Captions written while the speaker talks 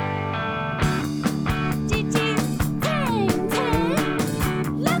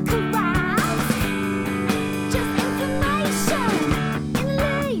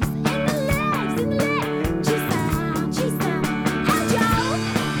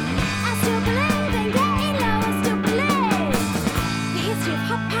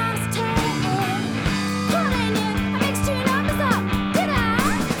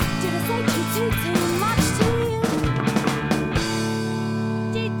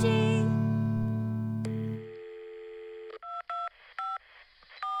Okay,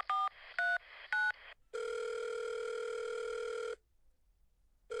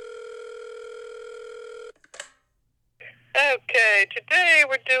 today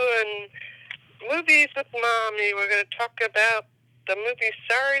we're doing movies with Mommy. We're going to talk about the movie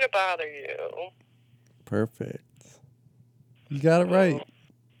Sorry to Bother You. Perfect. You got it right.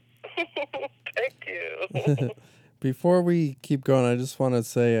 Thank you. Before we keep going, I just want to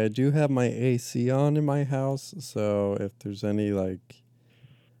say I do have my AC on in my house, so if there's any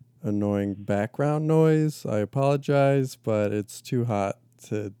annoying background noise, I apologize, but it's too hot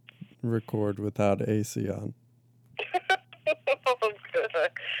to record without AC on. Oh, good.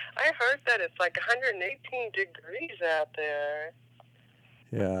 I heard that it's like 118 degrees out there.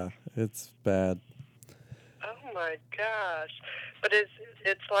 Yeah, it's bad. Oh my gosh. But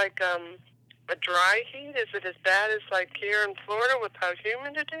it's like a dry heat? Is it as bad as like here in Florida with how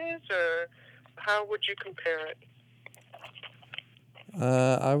humid it is, or how would you compare it?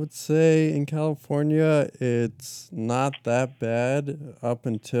 I would say in California, it's not that bad up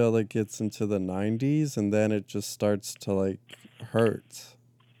until it gets into the 90s, and then it just starts to hurt.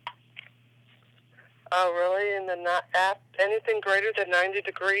 Oh, really? And then anything greater than 90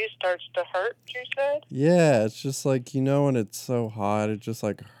 degrees starts to hurt, you said? Yeah, it's just when it's so hot, it just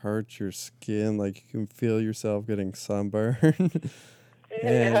hurts your skin. Like you can feel yourself getting sunburned.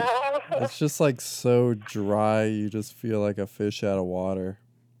 And Yeah. it's just so dry, you just feel like a fish out of water.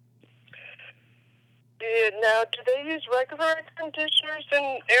 Yeah, now, do they use regular air conditioners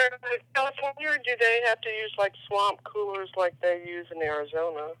in California, or do they have to use like swamp coolers like they use in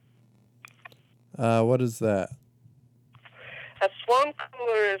Arizona? What is that? A swamp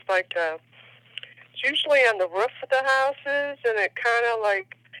cooler is it's usually on the roof of the houses, and it kind of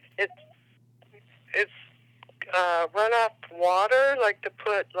it's it's runoff water, like to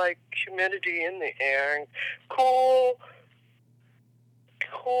put like humidity in the air and cool,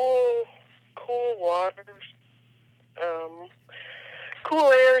 cool, cool water. Um,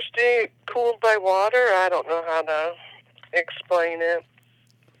 cool air is cooled by water. I don't know how to explain it,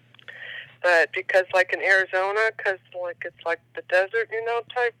 but because like in Arizona, because it's like the desert,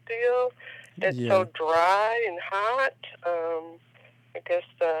 type deal. It's Yeah. so dry and hot. I guess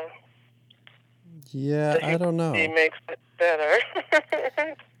Yeah, the I don't humidity know. makes it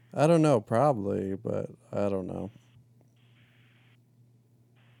better. I don't know, probably, but I don't know.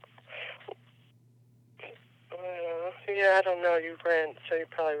 Yeah, I don't know. You rent, so you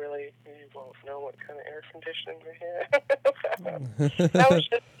probably you won't know what kind of air conditioning you have. I was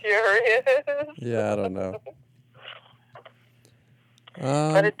just curious. Yeah, I don't know. But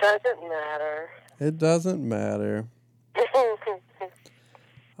Um, it doesn't matter. it doesn't matter.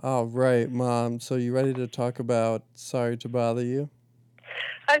 All right, Mom. So you ready to talk about Sorry to Bother You?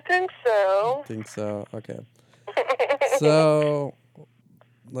 I think so. Think so. Okay. So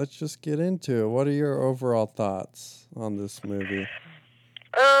let's just get into it. What are your overall thoughts on this movie?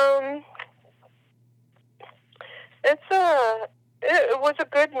 um, it was a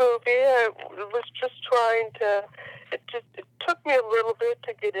good movie. I was just trying to. It took me a little bit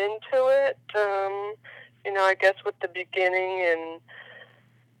to get into it. I guess with the beginning and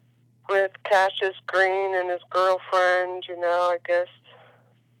with Cassius Green and his girlfriend. I guess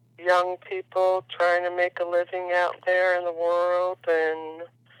young people trying to make a living out there in the world, and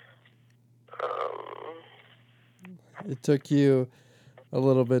It took you a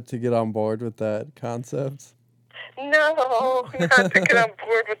little bit to get on board with that concept. no, not to get on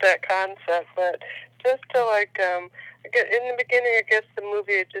board with that concept, but just to in the beginning, I guess the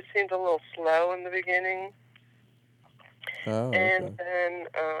movie it just seemed a little slow in the beginning, Oh, and okay. then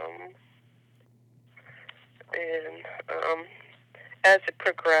as it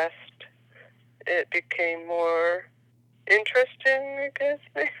progressed, it became more interesting. I guess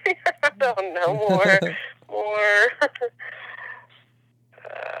maybe I don't know more.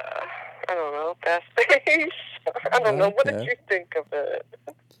 I don't know, fast pace. I don't know. What did Okay. you think of it?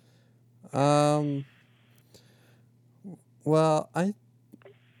 Um. Well,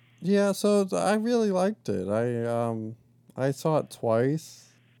 yeah. So I really liked it. I saw it twice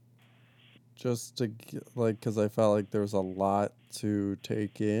just to because I felt like there was a lot to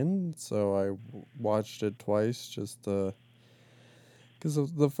take in. So watched it twice just to because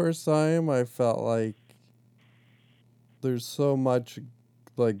the first time I felt like there's so much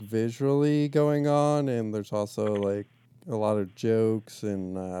visually going on, and there's also a lot of jokes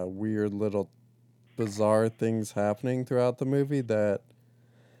and weird little bizarre things happening throughout the movie that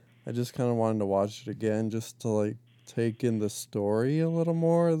I just kind of wanted to watch it again just to take in the story a little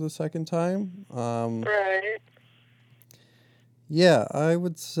more the second time. Right. Yeah, I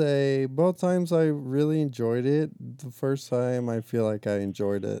would say both times I really enjoyed it. The first time I feel like I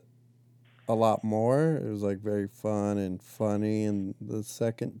enjoyed it a lot more. It was like very fun and funny, and the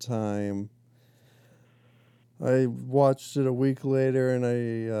second time I watched it a week later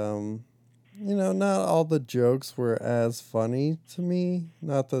and not all the jokes were as funny to me.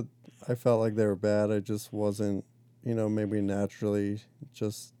 Not that I felt like they were bad. I just wasn't, maybe naturally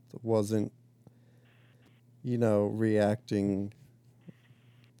just wasn't, reacting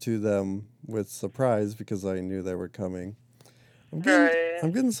to them with surprise because I knew they were coming. I'm getting Right.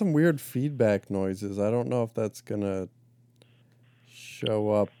 I'm getting some weird feedback noises. I don't know if that's gonna show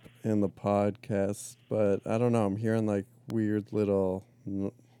up in the podcast, but I don't know. I'm hearing like weird little,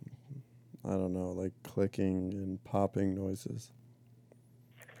 I don't know, like clicking and popping noises.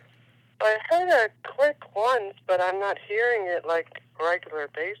 I heard a click once, but I'm not hearing it like regular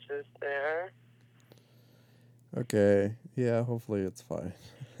basis there. Okay, yeah, hopefully it's fine.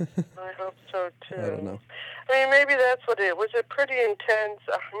 I hope so too. I don't know. I mean, maybe that's what it was. It pretty intense.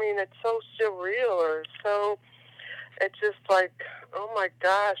 I mean, it's so surreal, or so. It's just like, oh my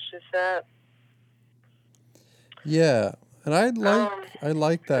gosh, is that? Yeah, and Um, I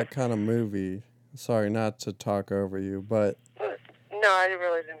like that kind of movie. Sorry, not to talk over you, but no, I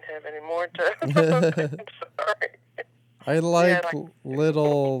really didn't have any more to. I'm sorry. I Yeah, like like,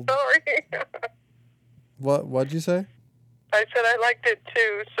 little. sorry. What'd you say? I said I liked it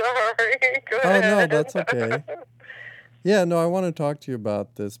too. Sorry. Go Oh no, ahead. that's okay. Yeah, no, I want to talk to you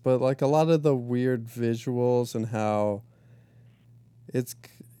about this, but like a lot of the weird visuals and how it's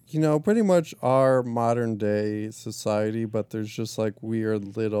pretty much our modern day society, but there's just like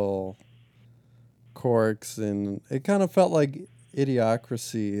weird little quirks, and it kind of felt like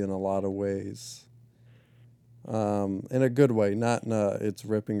Idiocracy in a lot of ways. In a good way, not in a it's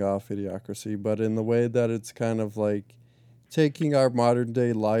ripping off Idiocracy, but in the way that it's kind of like taking our modern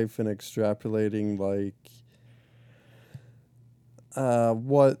day life and extrapolating like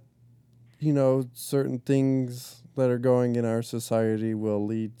what certain things that are going in our society will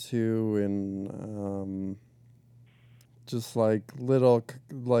lead to, and just like little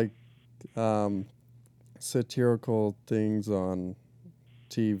um, satirical things on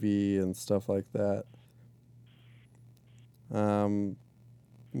TV and stuff like that. Um,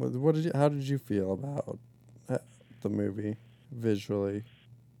 what did you? How did you feel about uh, the movie visually?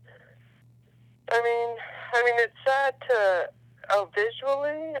 It's sad to. Oh,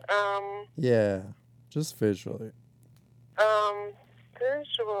 visually. Yeah, just visually. Um,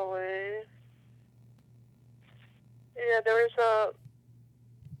 Visually. Yeah, there was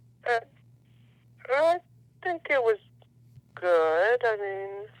a. I think it was good.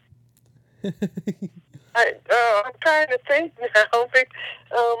 I'm trying to think now.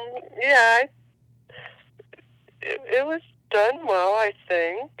 Yeah, it was done well. I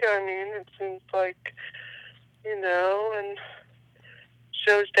think. It seems like and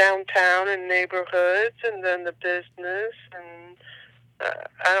shows downtown and neighborhoods, and then the business, and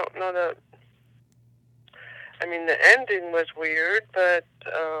I don't know the. The ending was weird, but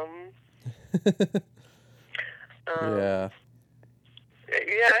Yeah.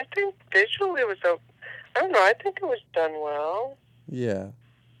 yeah, I think visually it was. I don't know. I think it was done well. Yeah.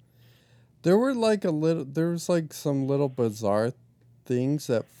 There were like there was like some little bizarre things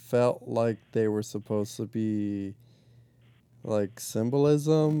that felt like they were supposed to be like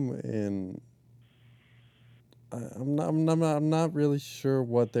symbolism, and I'm not really sure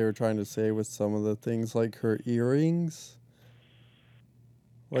what they were trying to say with some of the things, like her earrings.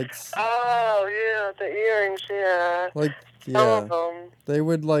 Like Oh yeah, the earrings. Yeah, like some yeah, of them. they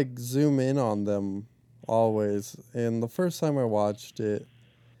would like zoom in on them always. And the first time I watched it,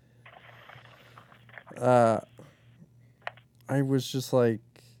 uh I was just like,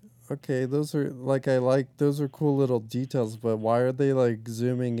 okay, those are like those are cool little details, but why are they like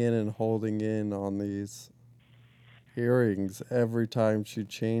zooming in and holding in on these earrings every time she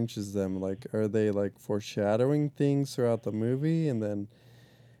changes them? Like, are they like foreshadowing things throughout the movie? And then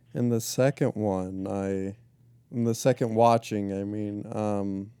in the second one, in the second watching,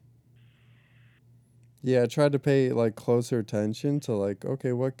 yeah, I tried to pay like closer attention to like,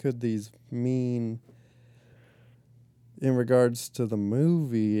 okay, what could these mean in regards to the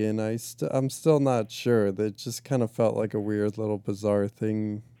movie, and I'm still not sure. That just kind of felt like a weird little bizarre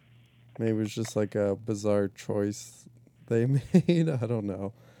thing. Maybe it was just like a bizarre choice they made. I don't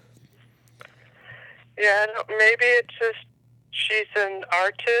know. Yeah, maybe it's just she's an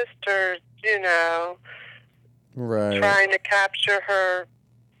artist, or Right. trying to capture her,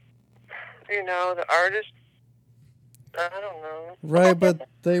 the artist I don't know. Right, but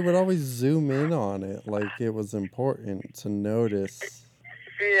they would always zoom in on it like it was important to notice,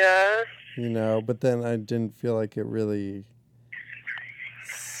 Yeah. but then I didn't feel like it really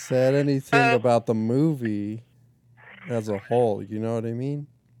said anything Uh, about the movie as a whole, you know what I mean?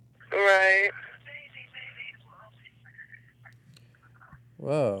 right.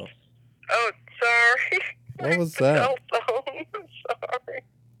 Whoa. Oh, sorry. What was My that? cell phone. I'm sorry.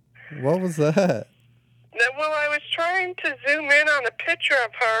 What was that? Well, I was trying to zoom in on a picture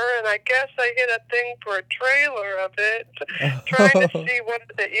of her, and I guess I hit a thing for a trailer of it, trying to Oh, see what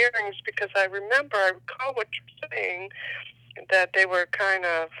the earrings, because I recall what you're saying, that they were kind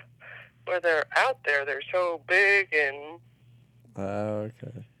of, where they're out there, they're so big, and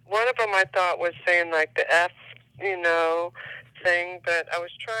okay. one of them I thought was saying like the F, thing, but I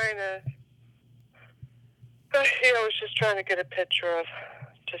was trying to, I was just trying to get a picture of,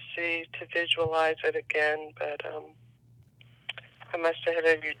 to visualize it again, but I must have hit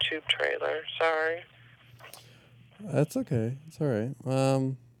a YouTube trailer. Sorry. That's okay. It's all right.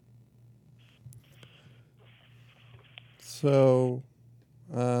 So,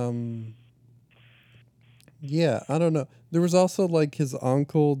 um, yeah, I don't know. There was also like his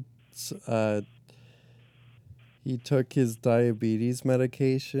uncle, uh, he took his diabetes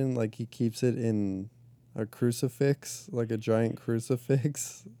medication, like he keeps it in a crucifix, like a giant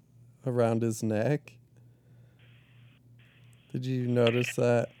crucifix around his neck. Did you notice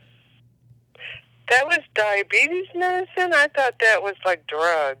that? That was diabetes medicine? I thought that was like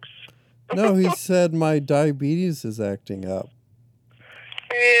drugs. No, he said my diabetes is acting up.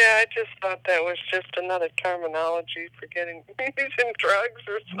 Yeah, I just thought that was just another terminology for using drugs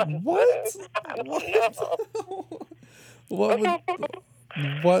or something. What? I What? don't What would know.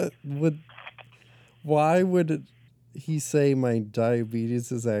 what would why would he say my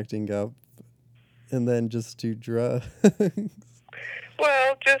diabetes is acting up and then just do drugs?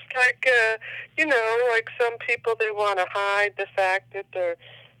 Well, just like, like some people, they want to hide the fact that they're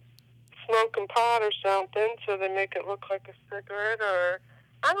smoking pot or something, so they make it look like a cigarette, or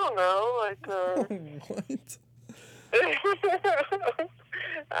I don't know, What?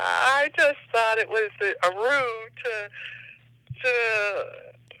 I just thought it was a ruse to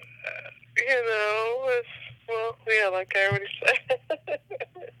like I already said.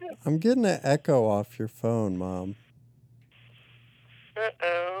 I'm getting an echo off your phone, Mom.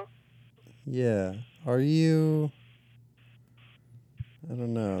 Uh-oh. Yeah. Are you? I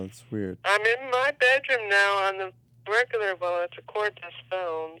don't know. It's weird. I'm in my bedroom now on the regular, it's a cordless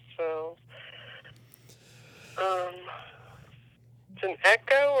phone, so, it's an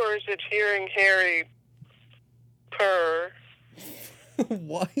echo, or is it hearing Harry purr?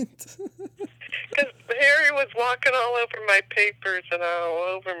 What? Because Harry was walking all over my papers and all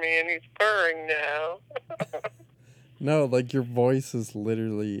over me, and he's purring now. No, like your voice is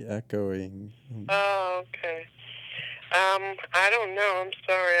literally echoing. Oh, okay. I don't know. I'm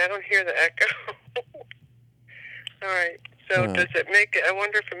sorry. I don't hear the echo. All right. So Huh. does it I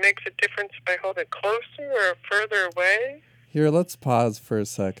wonder if it makes a difference if I hold it closer or further away? Here, let's pause for a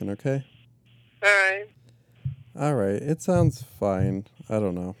second, okay? All right. All right. It sounds fine. I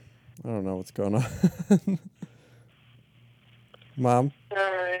don't know what's going on. Mom? All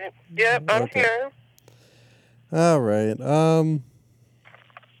right. Yep, I'm Okay. here. All right.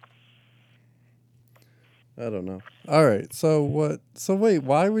 I don't know. All right. So wait,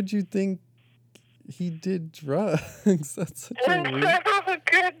 why would you think he did drugs? That's such a weird. Oh,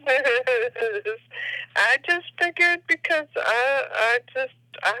 goodness. I just figured because I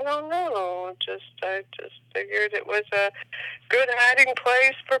don't know. I just figured it was a good hiding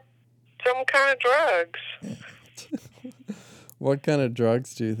place for some kind of drugs. What kind of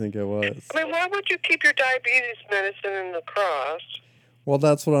drugs do you think it was? I mean, why would you keep your diabetes medicine in the cross? Well,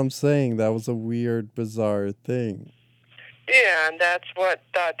 that's what I'm saying. That was a weird, bizarre thing. Yeah, and that's what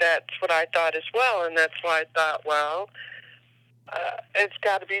I thought as well, and that's why I thought, well, it's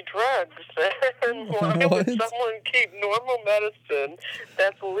got to be drugs. And why would someone keep normal medicine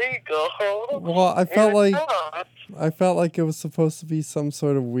that's legal? Well, I felt like it was supposed to be some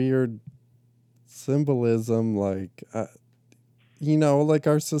sort of weird symbolism, like like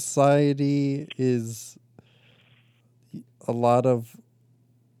our society is a lot of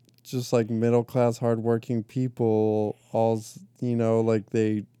just like middle class, hardworking people. All like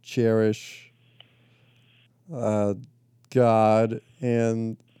they cherish God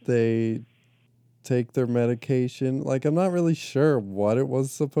and they take their medication. Like I'm not really sure what it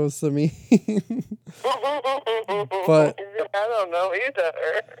was supposed to mean. But I don't know either.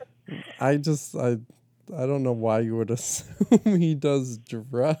 I don't know why you would assume he does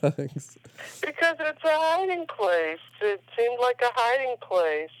drugs. Because it's a hiding place. It seemed like a hiding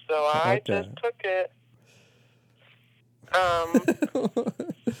place, so I just Okay. took it.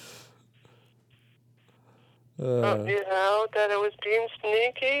 You know, that it was being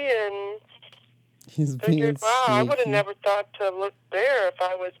sneaky, and He's figured, being wow, I would have sneaky. never thought to look there if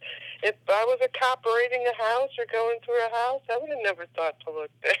I was a cop raiding a house or going through a house. I would have never thought to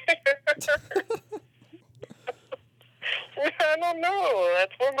look there. I don't know.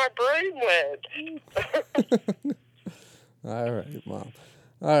 That's where my brain went. All right, Mom.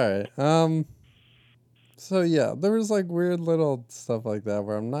 All right. So yeah, there was like weird little stuff like that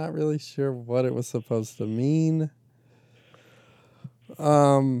where I'm not really sure what it was supposed to mean.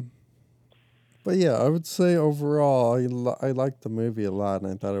 But yeah, I would say overall I liked the movie a lot,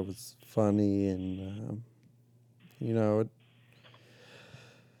 and I thought it was funny, and you know,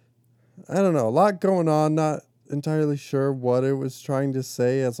 I don't know, a lot going on. Not entirely sure what it was trying to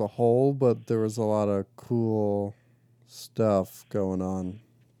say as a whole, but there was a lot of cool stuff going on.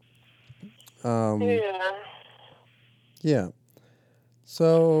 Yeah. Yeah.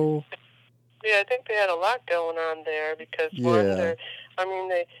 So Yeah, I think they had a lot going on there because yeah,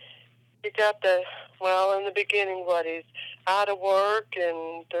 you got in the beginning, he's out of work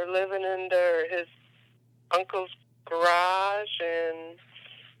and they're living in his uncle's garage, and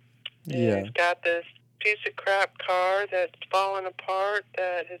yeah, he's got this piece of crap car that's falling apart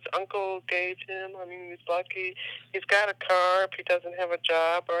that his uncle gave him. I mean, he's lucky he's got a car if he doesn't have a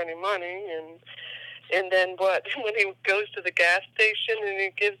job or any money, and then what? When he goes to the gas station and he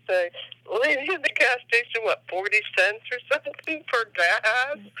gives the lady at the gas station 40 cents or something for gas.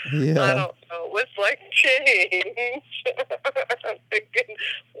 I yeah, don't know. It was like change. I'm thinking,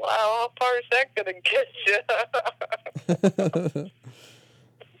 wow, how far is that gonna get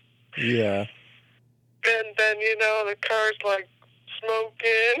you? yeah, And then the car's like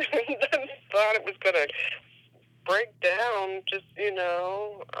smoking, and then thought it was gonna break down just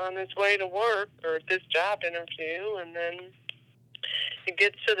on his way to work or this job interview, and then he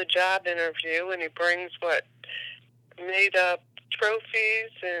gets to the job interview and he brings made up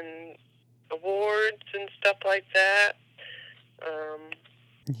trophies and awards and stuff like that.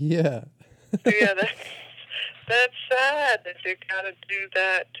 yeah, Yeah, that's sad that you got to do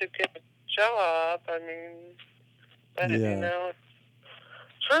that to get a job. I mean, but yeah,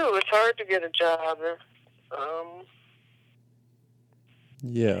 true, it's hard to get a job.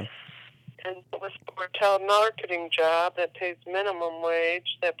 yeah. And it was for a telemarketing job that pays minimum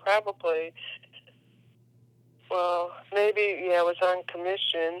wage that probably, maybe, yeah, it was on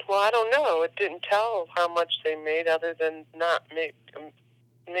commission. Well, I don't know. It didn't tell how much they made other than not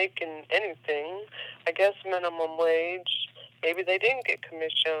making anything. I guess minimum wage. Maybe they didn't get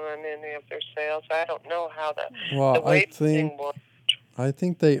commission on any of their sales. I don't know how the Well, wage thing was. I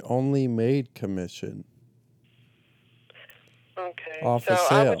think they only made commission Okay, off so of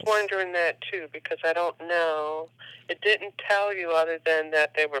I was sales. wondering that too because I don't know. It didn't tell you other than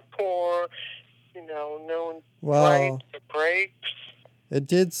that they were poor, no Well, rights or breaks. it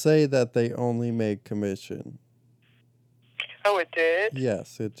did say that they only made commission. Oh, it did?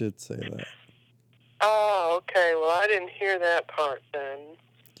 Yes, it did say that. Oh, okay. Well, I didn't hear that part then.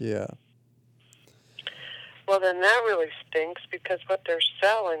 Yeah. Well, then that really stinks because what they're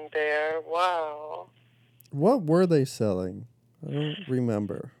selling there, wow. What were they selling? I don't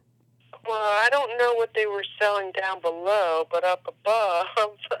remember. Well, I don't know what they were selling down below, but up above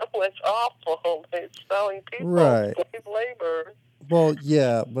was awful. They're selling people, Right. slave labor. Well,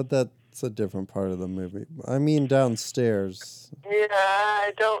 yeah, but that's a different part of the movie. I mean, downstairs. Yeah,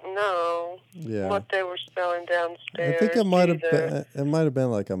 I don't know Yeah. what they were selling downstairs. I think it might have either. been. It might have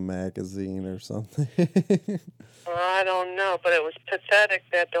been like a magazine or something. I don't know, but it was pathetic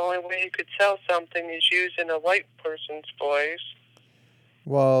that the only way you could sell something is using a white person's voice.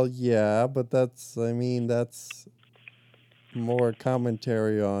 Well, yeah, but that's. I mean, that's more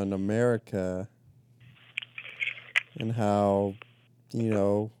commentary on America and how,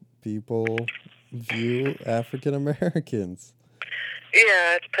 people view African Americans.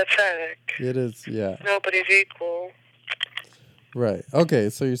 Yeah, it's pathetic. It is, yeah. Nobody's equal. Right. Okay,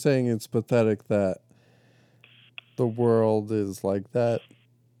 so you're saying it's pathetic that the world is like that?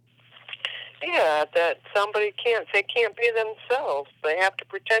 Yeah, that they can't be themselves. They have to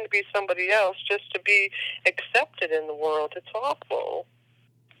pretend to be somebody else just to be accepted in the world. It's awful.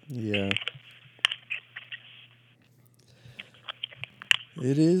 Yeah.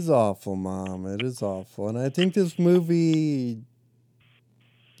 It is awful, Mom. It is awful. And I think this movie,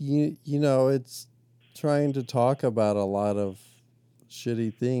 it's trying to talk about a lot of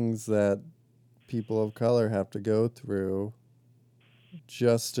shitty things that people of color have to go through.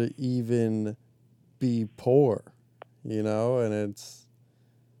 just to even be poor, and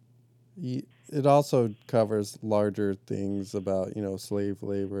it also covers larger things about, slave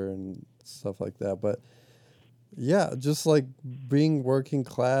labor and stuff like that. But yeah, just like being working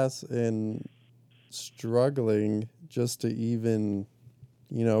class and struggling just to even,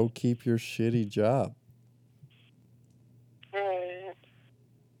 keep your shitty job. Right.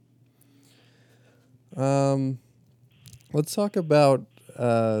 Let's talk about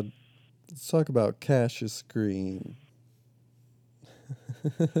Cassius Green.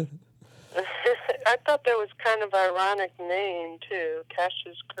 I thought that was kind of ironic name too,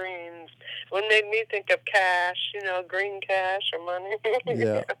 Cassius Green. What made me think of cash, green cash or money.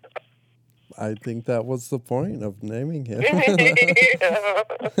 Yeah. I think that was the point of naming him.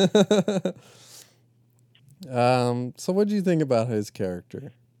 So what do you think about his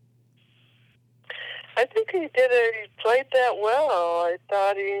character? I think he played that well. I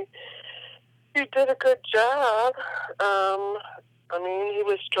thought he did a good job. He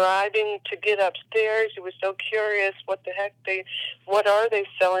was striving to get upstairs. He was so curious what are they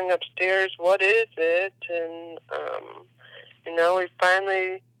selling upstairs? What is it? And, he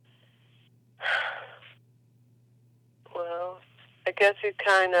finally, well, I guess his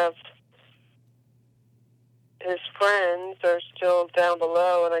friends are still down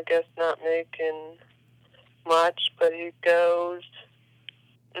below and I guess not making much, but he goes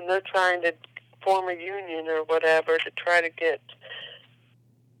and they're trying to form a union or whatever to try to get,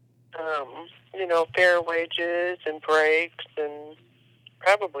 fair wages and breaks and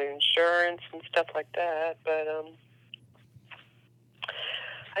probably insurance and stuff like that. But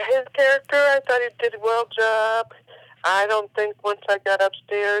his character, I thought he did a well job. I don't think once I got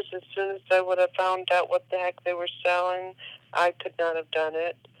upstairs, as soon as I would have found out what the heck they were selling, I could not have done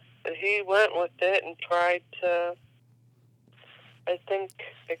it. But he went with it and tried to, I think,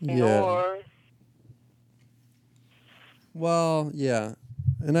 ignore. Yeah. Well, yeah.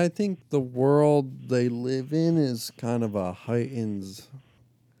 And I think the world they live in is kind of a heightened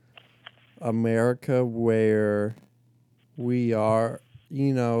America where we are,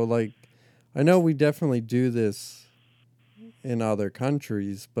 like, I know we definitely do this in other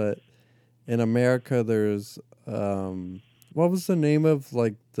countries, but in America there's, what was the name of,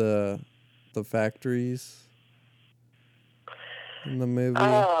 like, the factories in the movie?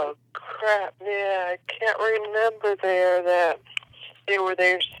 Oh, crap. Yeah, I can't remember that they were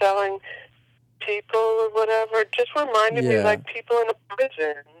there selling people or whatever. It just reminded me like people in a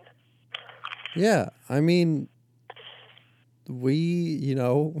prison. Yeah, we,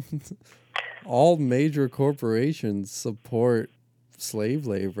 all major corporations support slave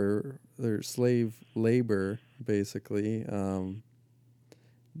labor, or slave labor, basically.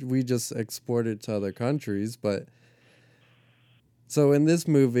 We just export it to other countries, but so in this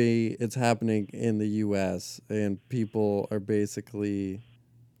movie, it's happening in the U.S., and people are basically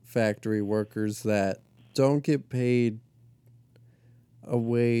factory workers that don't get paid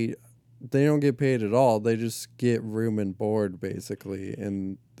they don't get paid at all. They just get room and board, basically,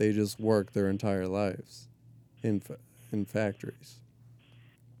 and they just work their entire lives in factories.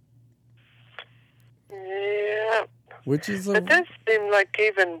 Yeah. Which is But this seemed like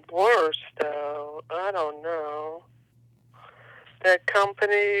even worse, though. I don't know. That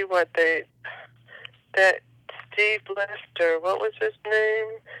company, that Steve Lester, what was his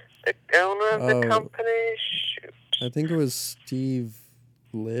name? The owner of the company? Shoot. I think it was Steve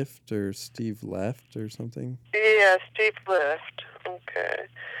Lift or Steve Left or something. Yeah, Steve Left. Okay.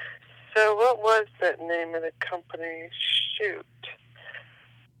 So what was that name of the company? Shoot.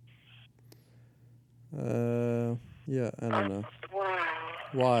 Yeah, I don't know. Wow.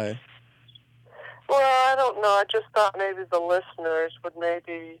 Why? Well, I don't know. I just thought maybe the listeners would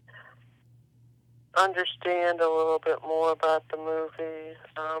maybe understand a little bit more about the movie.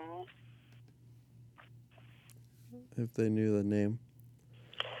 If they knew the name.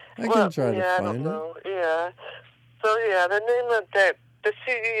 I can try to find it. Yeah. So, yeah, the name of the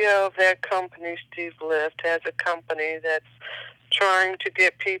CEO of that company, Steve Lift, has a company that's trying to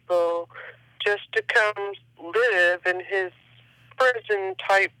get people just to come live in his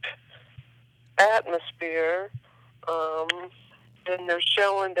prison-type atmosphere. And they're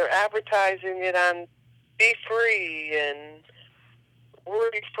advertising it on Be Free and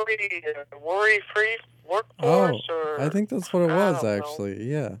Worry-Free Workforce. I think that's what it was, actually.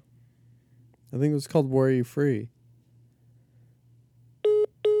 Yeah. I think it was called Worry Free.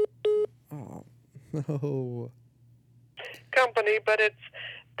 Oh, no. Company, but it's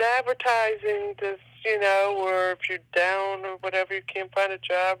the advertising this, where if you're down or whatever, you can't find a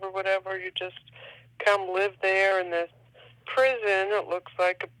job or whatever, you just come live there in this prison. It looks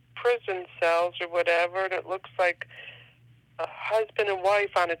like a prison cells or whatever, and it looks like a husband and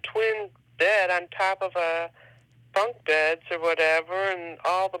wife on a twin bed on top of a bunk beds or whatever, and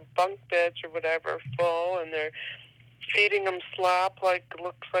all the bunk beds or whatever are full, and they're feeding them slop like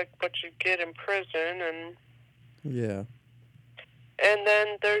looks like what you get in prison, and Yeah.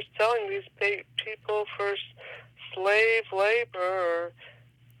 then they're selling these people for slave labor, or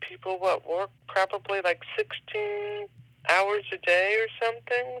people what work probably like 16 hours a day or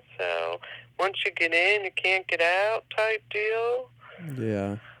something. So once you get in, you can't get out type deal.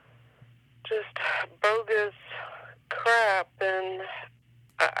 Yeah. Just bogus crap, and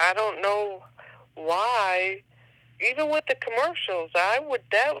I don't know why. Even with the commercials, that's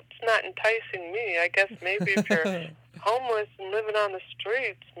not enticing me. I guess maybe if you're homeless and living on the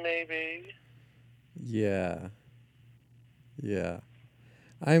streets, maybe. Yeah. Yeah.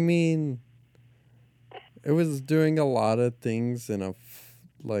 I mean, it was doing a lot of things in a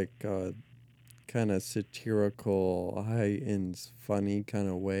kind of satirical, high-end, funny kind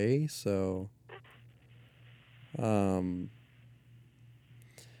of way. So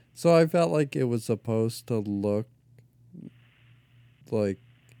I felt like it was supposed to look like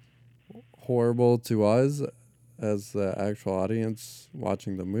horrible to us as the actual audience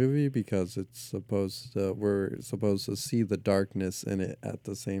watching the movie, because we're supposed to see the darkness in it at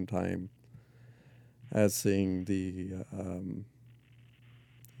the same time as seeing the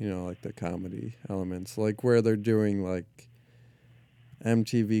like the comedy elements, like where they're doing like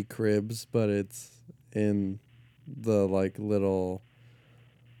MTV Cribs, but it's in the like little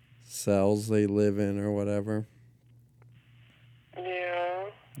cells they live in or whatever. Yeah.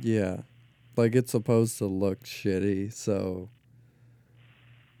 Yeah. Like it's supposed to look shitty, so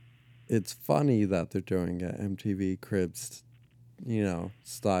it's funny that they're doing an MTV Cribs,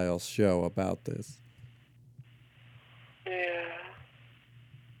 style show about this. Yeah.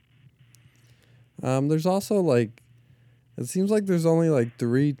 There's also like, it seems like there's only like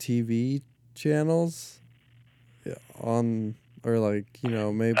 3 TV channels on, or like,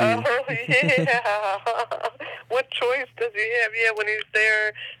 maybe. Oh, yeah. What choice does he have? Yeah, when he's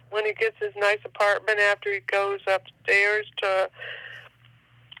there, when he gets his nice apartment after he goes upstairs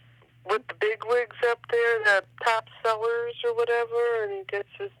with the big wigs up there, the top sellers or whatever, and he gets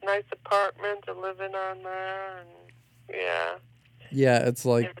his nice apartment to live in on there, and yeah. Yeah, it's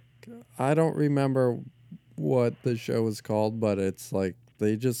like, I don't remember what the show is called, but it's like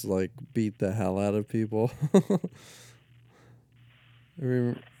they just like beat the hell out of people.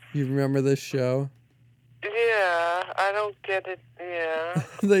 You remember this show? Yeah, I don't get it. Yeah.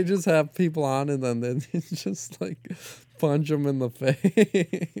 They just have people on and then they just like punch them in the face,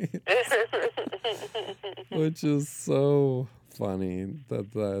 which is so funny.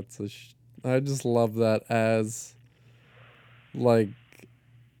 I just love that as like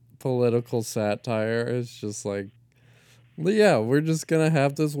political satire. It's just like, yeah, we're just gonna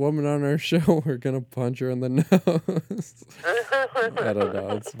have this woman on our show. We're gonna punch her in the nose. I don't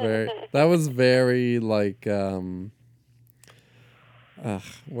know. That was very like, what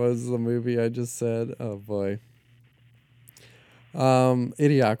was the movie I just said? Oh boy.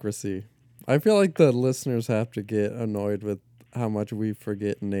 Idiocracy. I feel like the listeners have to get annoyed with how much we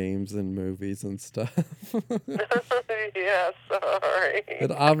forget names in movies and stuff. Yeah, sorry.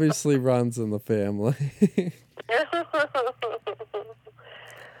 It obviously runs in the family.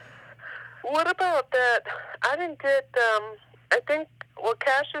 What about that? I didn't get, I think,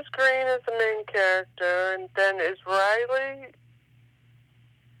 Cassius Green is the main character, and then is Riley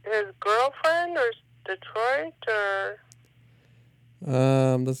his girlfriend, or Detroit, or?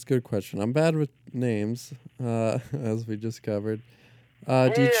 That's a good question. I'm bad with names, as we just covered.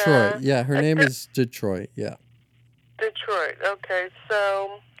 Detroit. Yeah, her name is Detroit, yeah. Detroit, okay.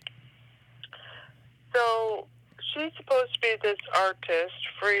 So she's supposed to be this artist,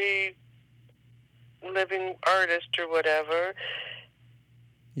 free living artist or whatever.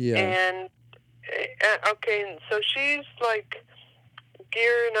 Yeah. And, okay, so she's like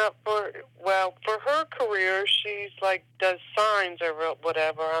gearing up for her career. She's like does signs or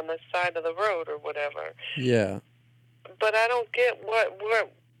whatever on the side of the road or whatever. Yeah. But I don't get what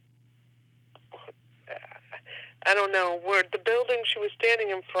I don't know, where the building she was standing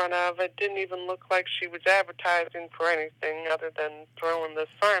in front of, it didn't even look like she was advertising for anything other than throwing the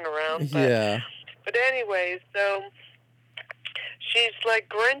sign around. But anyway, so she's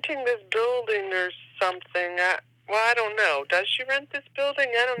like renting this building or something. I don't know. Does she rent this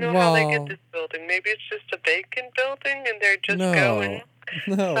building? I don't know how they get this building. Maybe it's just a vacant building and they're just going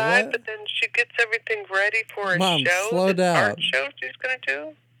inside, but then she gets everything ready for a Mom, show. Slow down. Art show she's going to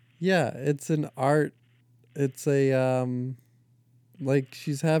do? Yeah, it's an art it's a like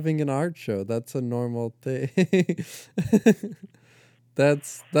she's having an art show. That's a normal thing.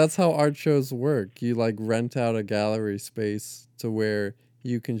 That's how art shows work. You like rent out a gallery space to where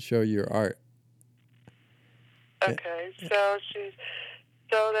you can show your art. Eh, Okay, so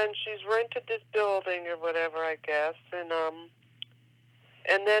then she's rented this building or whatever, I guess, and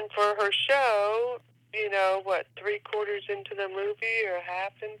then for her show, what, 3/4 into the movie or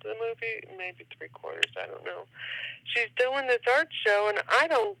half into the movie, maybe 3/4, I don't know. She's doing this art show, and I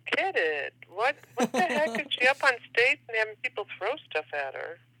don't get it. What the heck is she up on stage and having people throw stuff at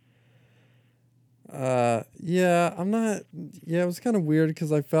her? Yeah, I'm not. Yeah, it was kind of weird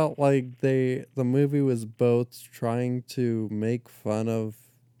because I felt like the movie was both trying to make fun of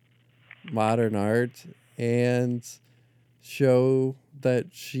modern art and show that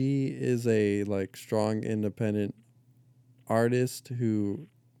she is a like strong independent artist who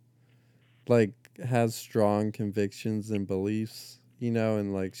like has strong convictions and beliefs,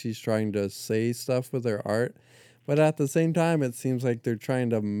 and like she's trying to say stuff with her art. But at the same time, it seems like they're trying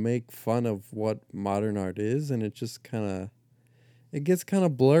to make fun of what modern art is, and it gets kind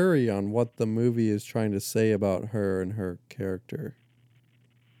of blurry on what the movie is trying to say about her and her character.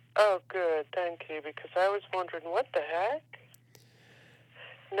 Oh, good, thank you, because I was wondering, what the heck?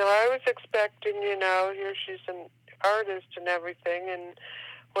 No, I was expecting, here she's an artist and everything, and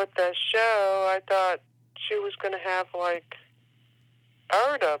with the show, I thought she was going to have, like,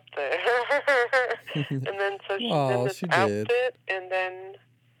 art up there. And then so she's in Well, this she did. outfit and then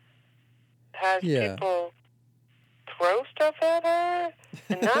has Yeah. people throw stuff at her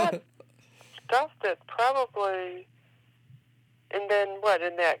and not stuff that probably. And then what?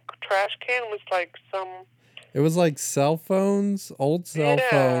 In that trash can was like some. It was like cell phones, old cell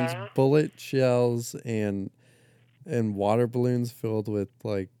phones, Yeah. bullet shells, and water balloons filled with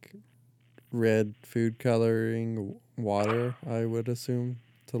like red food coloring water, I would assume,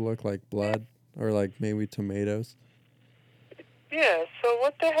 to look like blood or like maybe tomatoes. Yeah. So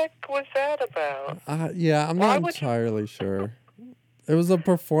what the heck was that about? Yeah, I'm Why not would you? entirely sure. It was a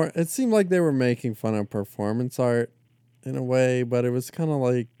It seemed like they were making fun of performance art in a way, but it was kind of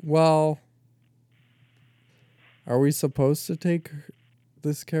like, well, are we supposed to take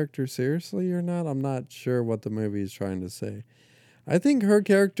this character seriously or not? I'm not sure what the movie is trying to say. I think her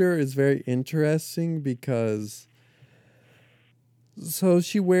character is very interesting because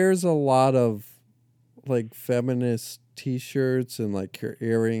she wears a lot of like feminist t-shirts, and like her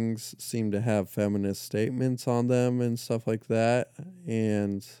earrings seem to have feminist statements on them and stuff like that.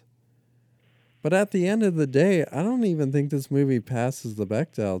 And but at the end of the day, I don't even think this movie passes the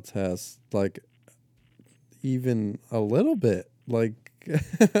Bechdel test like even a little bit. Like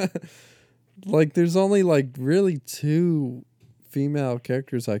like there's only like really two female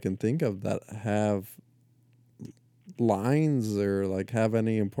characters I can think of that have lines or like have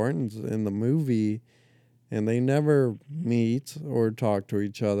any importance in the movie, and they never meet or talk to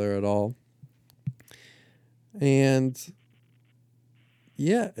each other at all. And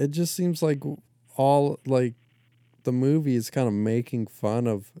yeah, it just seems like all like the movie is kind of making fun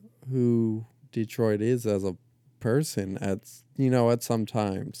of who Detroit is as a person at some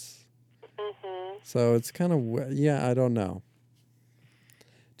times. Mm-hmm. So it's kind of yeah, I don't know.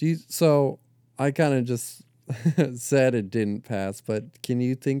 So I kind of just said it didn't pass, but can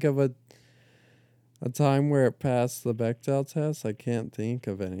you think of a time where it passed the Bechdel test? I can't think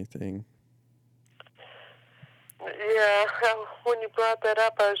of anything. Yeah, when you brought that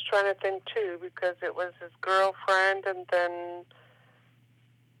up, I was trying to think too, because it was his girlfriend, and then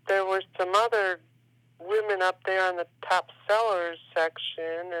there were some other women up there on the top sellers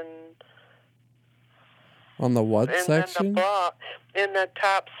section, and On the what section? Then in the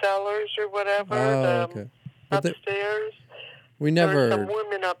top sellers or whatever, Oh, okay. But upstairs. we There were never. some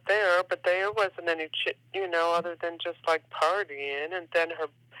women up there, but there wasn't any other than just like partying, and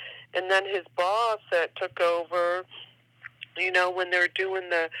then his boss that took over, when they're doing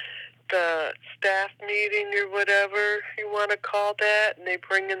the staff meeting or whatever you want to call that, and they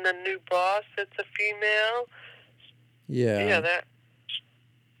bring in the new boss that's a female. Yeah. Yeah, that.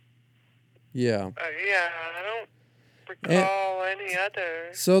 Yeah. Yeah, I don't recall any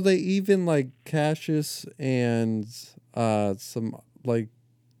other. So they even like Cassius and some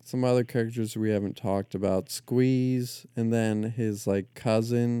other characters we haven't talked about, Squeeze, and then his like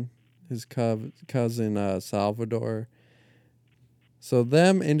cousin, Salvador. So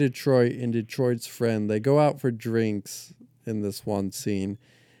them in Detroit and Detroit's friend, they go out for drinks in this one scene,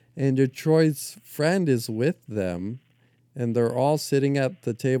 and Detroit's friend is with them, and they're all sitting at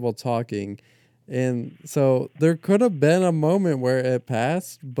the table talking. And so there could have been a moment where it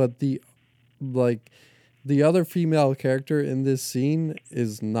passed, but the other female character in this scene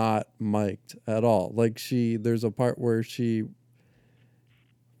is not mic'd at all. Like there's a part where she,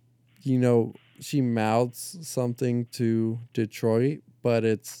 she mouths something to Detroit, but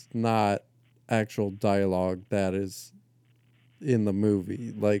it's not actual dialogue that is in the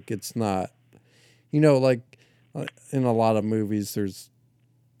movie. Like it's not, like in a lot of movies, there's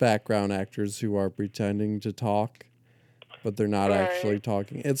background actors who are pretending to talk, but they're not actually Right.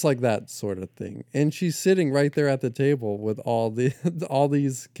 talking. It's like that sort of thing. And she's sitting right there at the table with all the all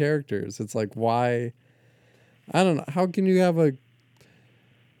these characters. It's like, why? I don't know. How can you have a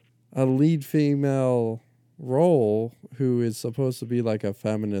lead female role who is supposed to be like a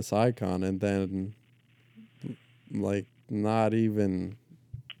feminist icon and then like not even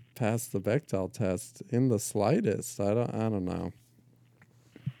pass the Bechdel test in the slightest? I don't know.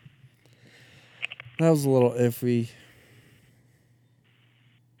 That was a little iffy.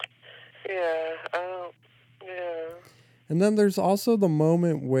 Yeah. Yeah. And then there's also the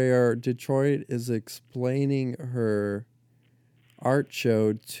moment where Detroit is explaining her art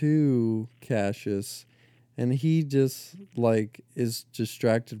show to Cassius, and he just like is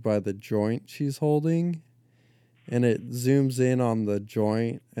distracted by the joint she's holding, and it zooms in on the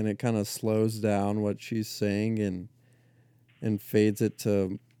joint and it kind of slows down what she's saying and fades it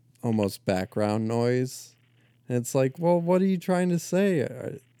to almost background noise. And it's like, well, what are you trying to say?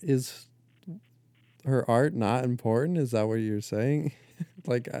 Is her art not important? Is that what you're saying?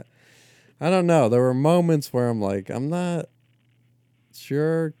 Like, I don't know. There were moments where I'm like, I'm not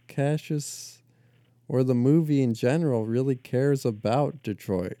sure Cassius or the movie in general really cares about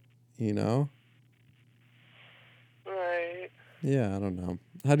Detroit, you know? Right. Yeah, I don't know.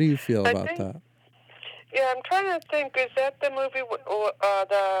 How do you feel I about think. that? Yeah, I'm trying to think. Is that the movie or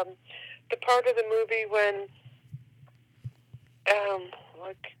the part of the movie when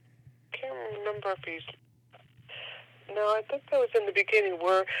like can't remember if he's. No, I think that was in the beginning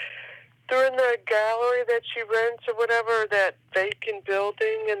where they're in the gallery that she rents or whatever, that vacant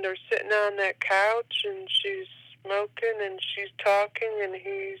building, and they're sitting on that couch, and she's smoking, and she's talking, and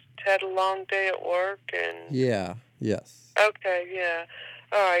he's had a long day at work, and... Yeah, yes. Okay, yeah.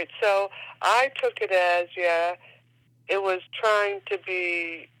 All right, so I took it as, yeah, it was trying to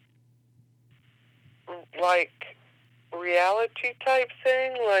be, like, reality type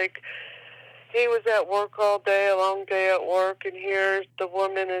thing, like... He was at work all day, a long day at work, and here the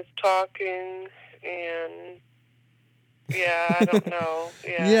woman is talking, and yeah, I don't know.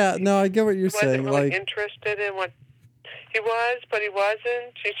 Yeah, Yeah, no, I get what you're he wasn't saying. really Like, interested in what he was, but he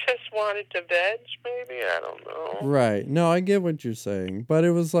wasn't. He just wanted to veg, maybe. I don't know. right. No, I get what you're saying. But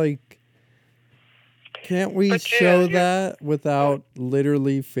it was like, can't we But yeah, show that without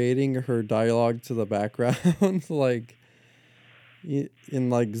literally fading her dialogue to the background? Like,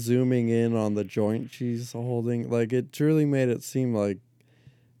 in like zooming in on the joint she's holding. Like, it truly made it seem like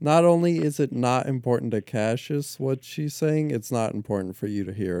not only is it not important to Cassius what she's saying, it's not important for you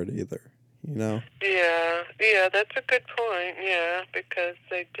to hear it either. You know? yeah, that's a good point. Yeah, because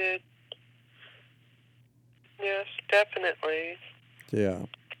they did. Yes, definitely. Yeah.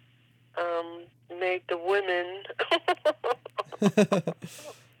 Made the women.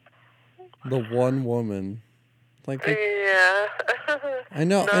 The one woman. Like it, Yeah. I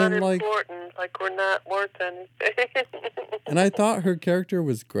know, Not and like, important. Like we're not worth anything. and I thought her character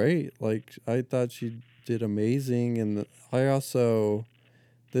was great. Like I thought she did amazing, and I also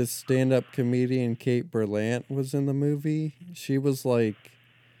this stand-up comedian Kate Berlant was in the movie. She was the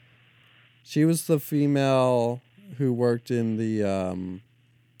female who worked in the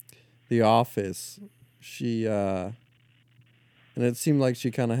office. She and it seemed like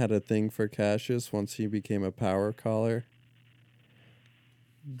she kind of had a thing for Cassius once he became a power caller.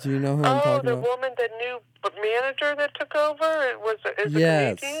 Do you know who I'm Oh, talking the about? woman, the new manager that took over, is a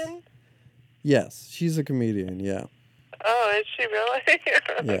Yes. comedian. Yes, she's a comedian, yeah. Oh, is she really?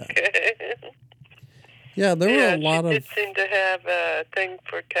 Yeah. Okay. Yeah, there were a Yeah, she lot did of seem to have a thing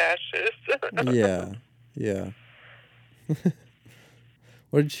for Cassius. yeah. Yeah.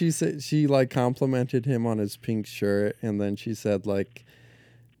 What did she say? She like complimented him on his pink shirt, and then she said like,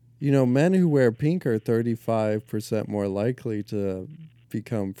 men who wear pink are 35% more likely to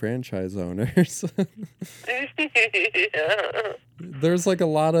become franchise owners. Yeah. There's like a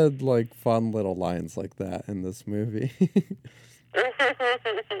lot of like fun little lines like that in this movie.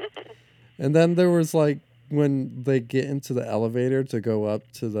 And then there was like when they get into the elevator to go up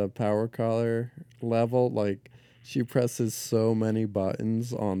to the power collar level, like she presses so many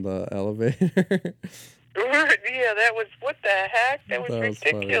buttons on the elevator. Yeah, that was, what the heck? That was That was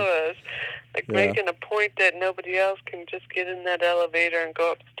funny. ridiculous. Like Yeah. making a point that nobody else can just get in that elevator and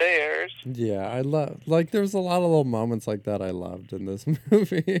go upstairs. Yeah, I love, like, there's a lot of little moments like that I loved in this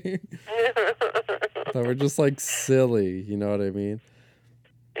movie that were just like silly, you know what I mean?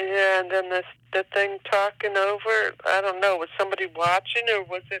 Yeah, and then the thing talking over, I don't know, was somebody watching or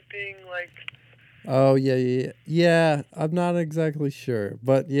was it being like... Oh yeah. I'm not exactly sure,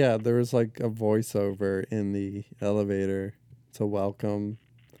 but yeah, there was like a voiceover in the elevator to welcome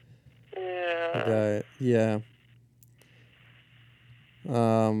the Yeah. guy. Yeah.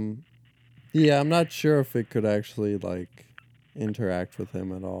 Yeah, I'm not sure if it could actually like interact with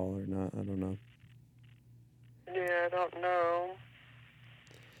him at all or not. I don't know. Yeah, I don't know.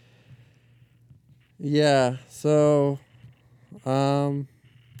 Yeah, so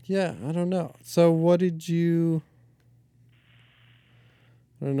yeah, I don't know. So what did you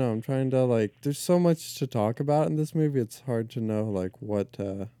I don't know. I'm trying to like there's so much to talk about in this movie. It's hard to know like what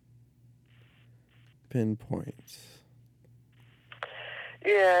pinpoint.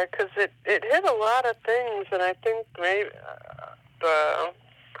 Yeah, because it hit a lot of things, and I think maybe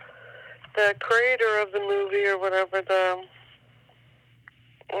the creator of the movie or whatever, um,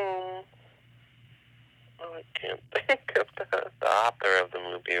 oh, I can't think of the author of the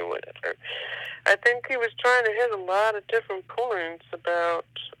movie or whatever. I think he was trying to hit a lot of different points about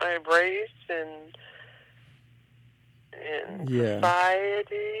race and Yeah.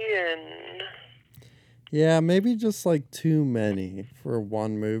 society and... Yeah, maybe just like too many for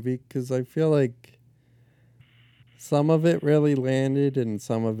one movie cuz I feel like some of it really landed and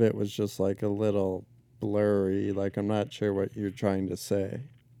some of it was just like a little blurry. Like I'm not sure what you're trying to say.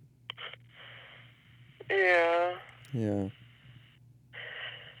 Yeah. Yeah.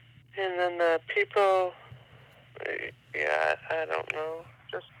 And then the people, yeah, I don't know.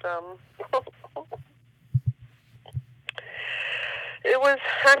 Just, it was,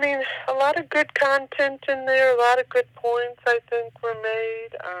 I mean, a lot of good content in there, a lot of good points, I think, were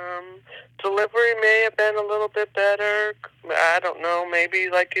made. Delivery may have been a little bit better. I don't know. Maybe,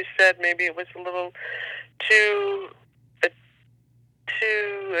 like you said, maybe it was a little too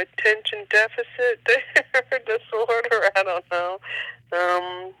attention deficit disorder. I don't know.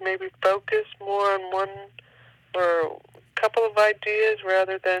 Maybe focus more on one or a couple of ideas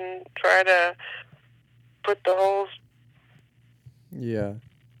rather than try to put the whole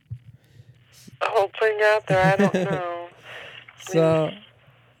thing out there. I don't know. So,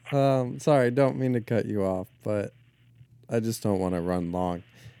 sorry, don't mean to cut you off, but I just don't want to run long.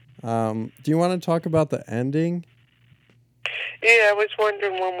 Do you want to talk about the ending? Yeah, I was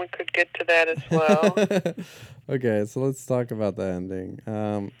wondering when we could get to that as well. Okay, so let's talk about the ending.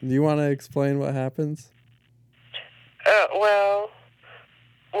 Do you want to explain what happens? Well,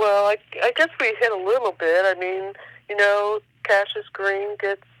 I guess we hit a little bit. I mean, Cassius Green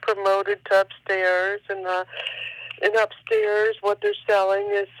gets promoted to upstairs, and upstairs, what they're selling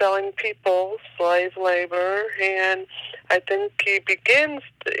is selling people, slave labor, and I think he begins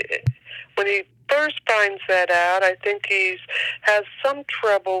when he first finds that out. I think he has some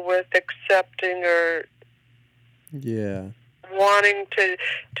trouble with accepting or wanting to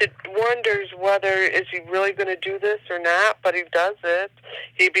wonders whether is he really going to do this or not, but he does it.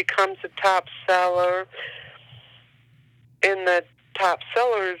 He becomes a top seller in the top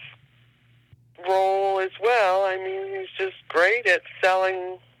sellers role as well. I mean, he's just great at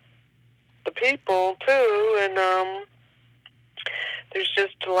selling the people too, and there's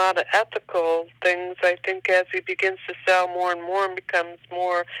just a lot of ethical things. I think as he begins to sell more and more and becomes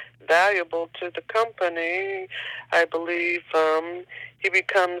more valuable to the company, I believe he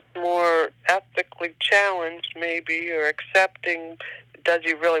becomes more ethically challenged, maybe, or accepting. Does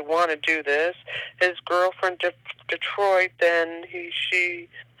he really want to do this? His girlfriend, Detroit, then she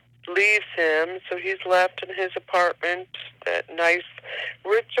leaves him, so he's left in his apartment, that nice,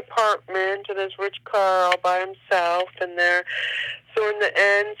 rich apartment, and his rich car all by himself, and so in the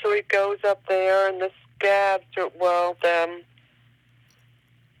end, so he goes up there, and the scabs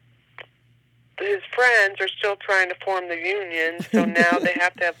his friends are still trying to form the union, so now they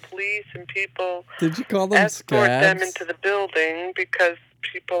have to have police and people Did you call them escort scabs? them into the building because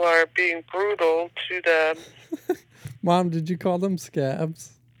people are being brutal to the... Mom, did you call them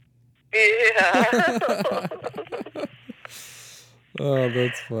scabs? Yeah. Oh,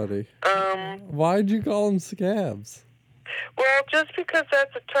 that's funny. Why'd you call them scabs? Well, just because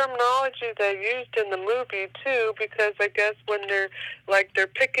that's a terminology they used in the movie too. Because I guess when they're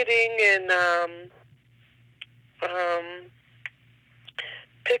picketing and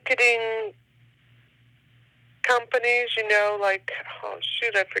picketing companies, oh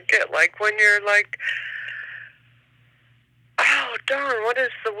shoot, I forget. Like when you're darn, what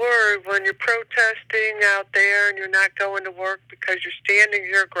is the word when you're protesting out there and you're not going to work because you're standing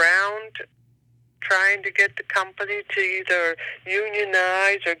your ground, trying to get the company to either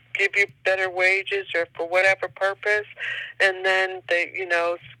unionize or give you better wages or for whatever purpose, and then they,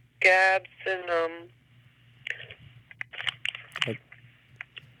 scabs and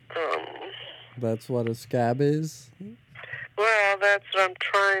That's what a scab is? well, that's what I'm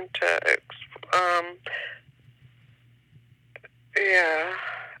trying to yeah.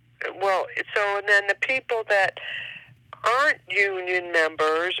 Well, so and then the people that aren't union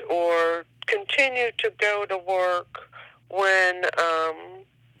members or continue to go to work when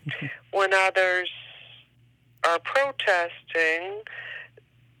others are protesting,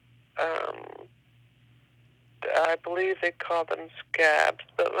 I believe they call them scabs,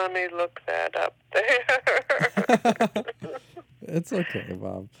 but let me look that up there. It's okay,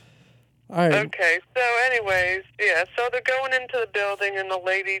 Bob. All right. Okay, so anyways, yeah, so they're going into the building, and the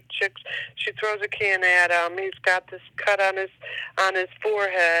lady she throws a can at him. He's got this cut on his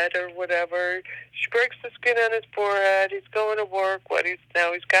forehead or whatever. She breaks the skin on his forehead. He's going to work. He's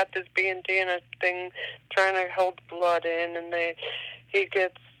got this bandana thing trying to hold blood in, and he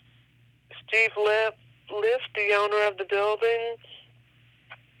gets Steve Lift, the owner of the building,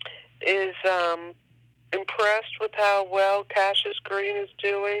 is impressed with how well Cassius Green is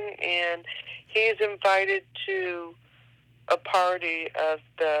doing, and he's invited to a party of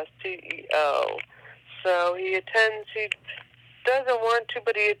the CEO. So he attends. He doesn't want to,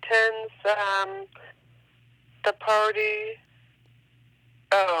 but he attends the party.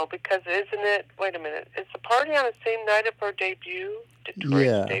 Oh, because isn't it? Wait a minute. Is the party on the same night of her debut?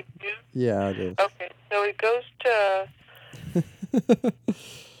 Detroit's debut? Yeah, it is. Okay, so he goes to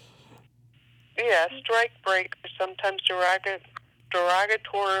strike breaker, sometimes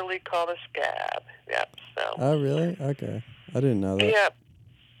derogatorily called a scab. Yep. So. Oh, really? Okay, I didn't know that. Yep.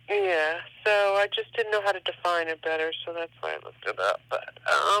 Yeah. So I just didn't know how to define it better, so that's why I looked it up. But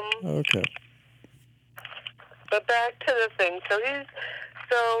Okay. But back to the thing. So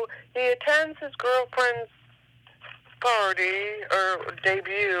he attends his girlfriend's party or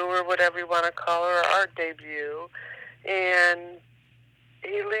debut or whatever you want to call her, art debut, and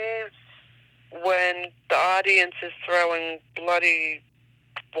he leaves when the audience is throwing bloody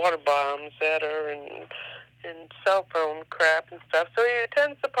water bombs at her and cell phone crap and stuff. So he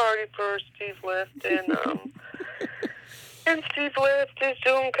attends the party for Steve Lift, and Steve Lift is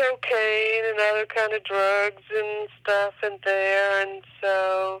doing cocaine and other kind of drugs and stuff in there, and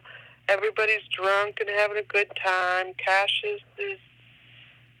so everybody's drunk and having a good time. Cassius is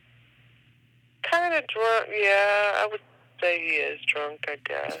kind of drunk. Yeah, I would say he is drunk, I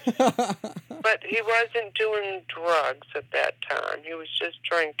guess. But he wasn't doing drugs at that time. He was just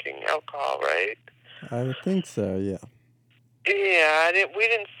drinking alcohol, right? I think so, yeah. Yeah, we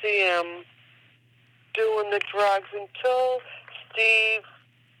didn't see him doing the drugs until Steve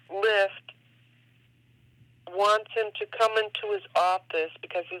Lift wants him to come into his office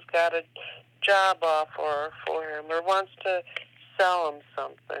because he's got a job offer for him or wants to sell him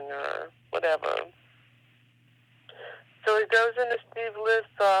something or whatever. So he goes into Steve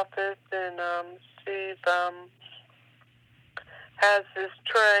Lift's office, and Steve has this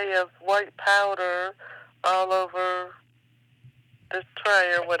tray of white powder all over this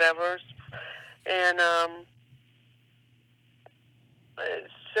tray or whatever. And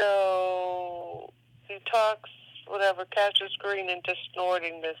so he talks, Cassius Green into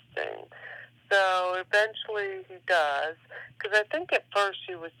snorting this thing. So eventually he does, because I think at first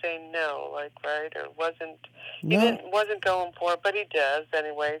he was saying no, right, or wasn't going for it, but he does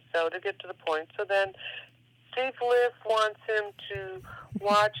anyway. So to get to the point, so then Steve Lift wants him to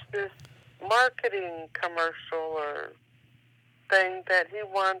watch this marketing commercial or thing that he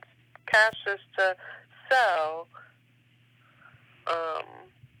wants Cassius to sell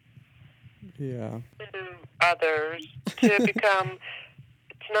to others to become.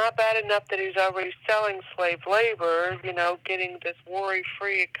 It's not bad enough that he's already selling slave labor, getting this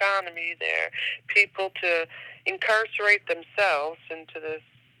worry-free economy there, people to incarcerate themselves into this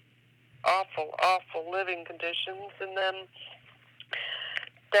awful, awful living conditions, and then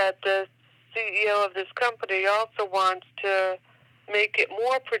that the CEO of this company also wants to make it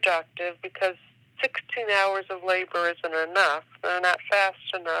more productive because 16 hours of labor isn't enough. They're not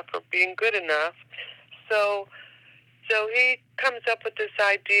fast enough or being good enough. So he comes up with this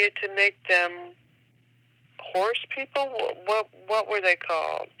idea to make them horse people. What were they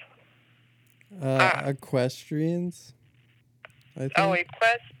called? Equestrians, I think. Oh,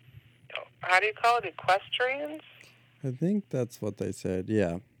 how do you call it? Equestrians? I think that's what they said,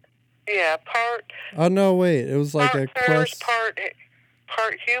 yeah. Yeah, part Oh no, wait. It was like a horse, quest.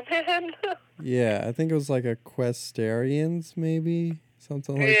 part human. Yeah, I think it was like a Questarians, maybe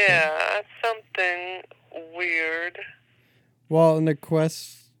something like that. Yeah, something weird. Well, an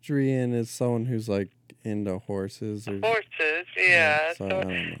equestrian is someone who's like into horses or Horses, yeah. yeah. So So I it don't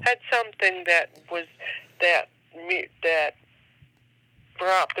know. had something that that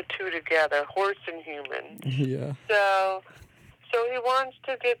brought the two together, horse and human. Yeah. So he wants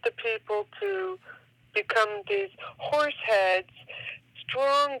to get the people to become these horse heads,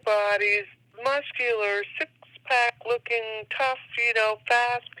 strong bodies, muscular, six-pack looking, tough,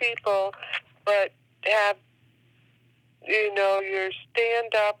 fast people, but have, your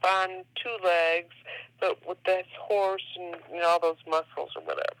stand up on two legs, but with this horse and all those muscles or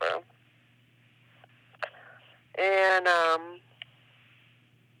whatever. And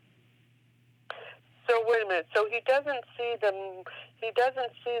so wait a minute. So he doesn't see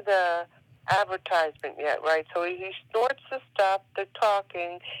the advertisement yet, right? So he snorts the stuff. They're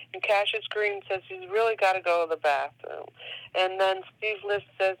talking, and Cassius Green says he's really got to go to the bathroom. And then Steve Lift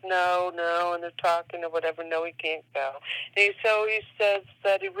says no, and they're talking or whatever. No, he can't go. So he says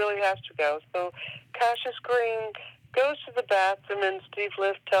that he really has to go. So Cassius Green goes to the bathroom, and Steve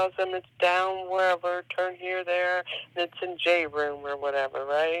Lift tells him it's down wherever, turn here, there, and it's in J room or whatever,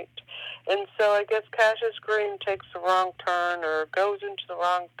 right? And so I guess Cassius Green takes the wrong turn or goes into the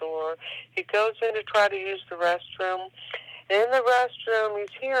wrong door. He goes in to try to use the restroom. And in the restroom,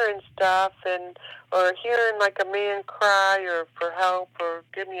 he's hearing stuff or hearing like a man cry or for help or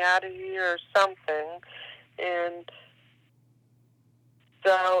get me out of here or something. And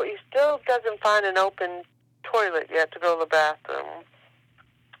so he still doesn't find an open toilet yet to go to the bathroom.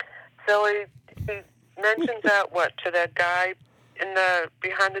 So he mentions out to that guy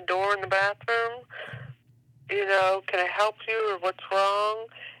behind the door in the bathroom. Can I help you or what's wrong?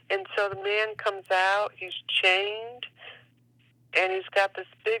 And so the man comes out. He's chained, and he's got this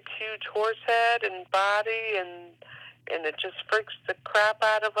big, huge horse head and body, and it just freaks the crap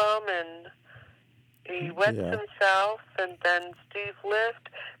out of him. And he wets himself, and then Steve Lift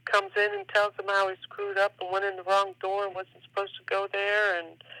comes in and tells him how he screwed up and went in the wrong door and wasn't supposed to go there,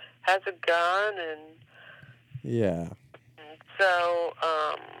 and has a gun, and yeah. So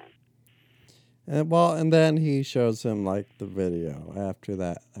and then he shows him like the video after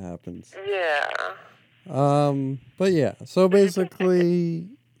that happens. Yeah. But yeah, so basically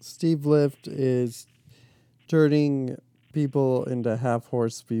Steve Lift is turning people into half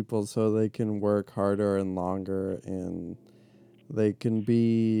horse people so they can work harder and longer, and they can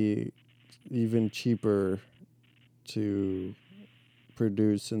be even cheaper to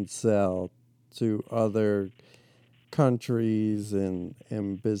produce and sell to other countries and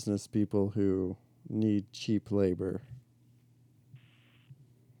business people who need cheap labor.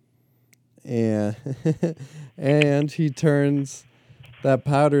 And and he turns that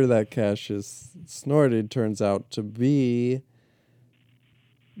powder that Cassius snorted turns out to be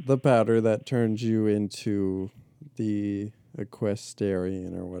the powder that turns you into the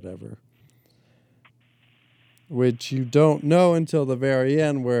equestrian or whatever. Which you don't know until the very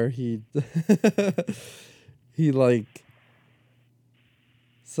end, where he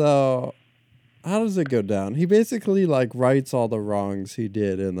so how does it go down? He basically rights all the wrongs he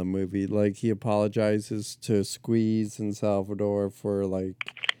did in the movie. Like, he apologizes to Squeeze and Salvador for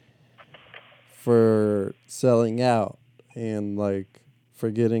selling out and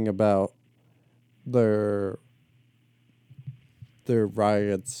forgetting about their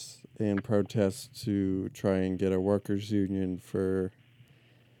riots and protests to try and get a workers' union for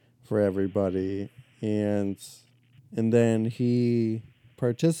everybody, and then he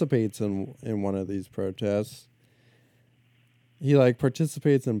participates in one of these protests. He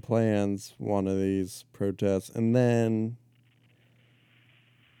participates and plans one of these protests, and then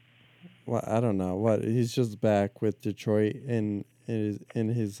I don't know what, he's just back with Detroit in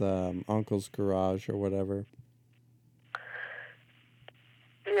his uncle's garage or whatever.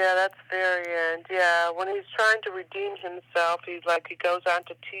 Yeah, that's very end. Yeah, when he's trying to redeem himself, he goes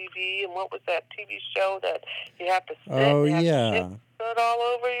onto TV, and what was that TV show that you have to sit Oh, and have yeah. shit all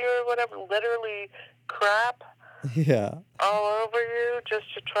over you or whatever, literally crap. Yeah. All over you,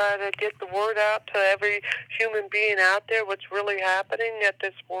 just to try to get the word out to every human being out there what's really happening at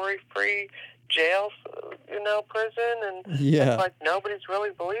this worry-free jail, prison, and yeah. It's like nobody's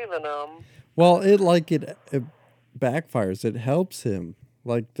really believing them. Well, it backfires. It helps him.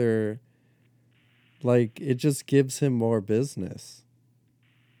 It just gives him more business.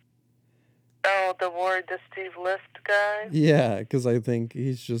 Oh, the Steve Lift guy? Yeah, because I think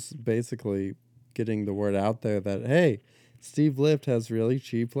he's just basically getting the word out there that, hey, Steve Lift has really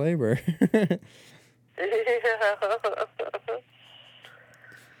cheap labor.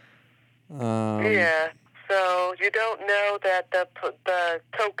 um, Yeah. So you don't know that the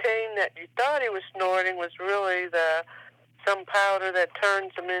cocaine that you thought he was snorting was really some powder that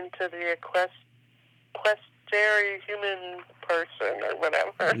turns him into the equestrian human person or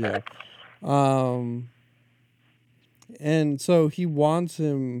whatever. yeah. And so he wants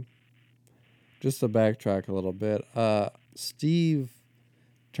him, just to backtrack a little bit, Steve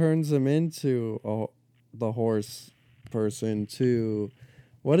turns him into the horse person to,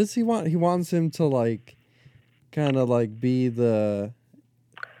 what does he want? He wants him to like, kind of like be the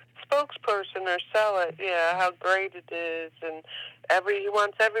Spokesperson or sell it, yeah, how great it is, and he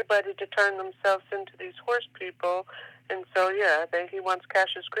wants everybody to turn themselves into these horse people, and so yeah, he wants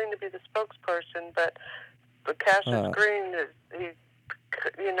Cassius Green to be the spokesperson, but Cassius Green he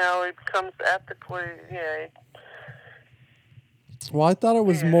becomes ethically, yeah. Well, I thought it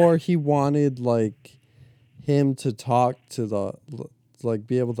was more he wanted like him to talk to like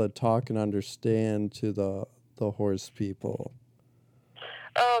be able to talk and understand to the horse people.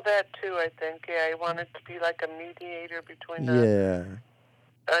 Oh, that too, I think. Yeah, he wanted to be like a mediator between the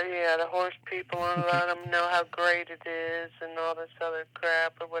horse people and let them know how great it is and all this other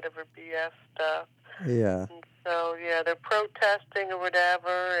crap or whatever BS stuff. Yeah. And so, yeah, they're protesting or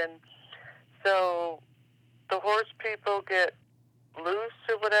whatever, and so the horse people get loose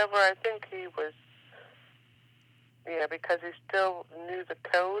or whatever. I think he was, because he still knew the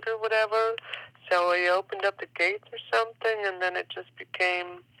code or whatever. So he opened up the gates or something, and then it just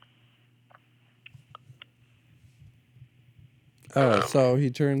became... So he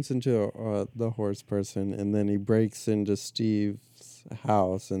turns into the horse person, and then he breaks into Steve's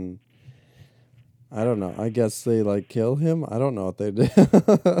house, and I don't know. I guess they like kill him. I don't know what they did.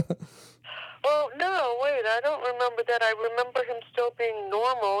 Well, no, wait, I don't remember that. I remember him still being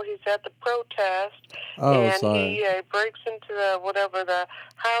normal. He's at the protest, and sorry. he breaks into the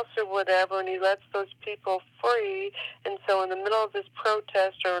house or whatever, and he lets those people free. And so in the middle of this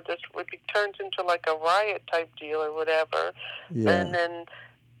protest, or this turns into like a riot type deal or whatever. Yeah.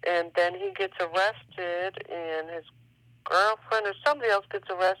 And then he gets arrested, and his girlfriend or somebody else gets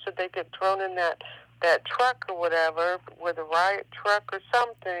arrested. They get thrown in that truck or whatever, with a riot truck or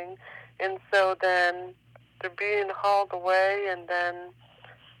something. And so then they're being hauled away, and then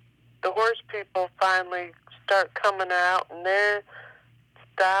the horse people finally start coming out, and they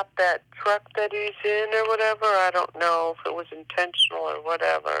stop that truck that he's in or whatever. I don't know if it was intentional or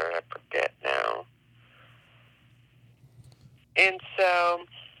whatever. I forget now. And so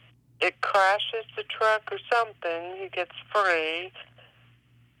it crashes the truck or something. He gets free.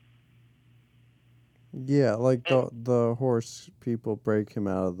 Yeah, like the horse people break him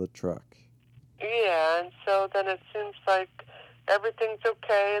out of the truck. Yeah, and so then it seems like everything's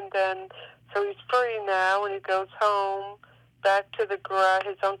okay, and then so he's free now, and he goes home back to the garage,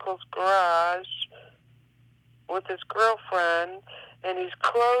 his uncle's garage, with his girlfriend, and he's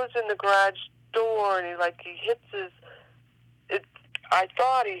closing the garage door, and he hits I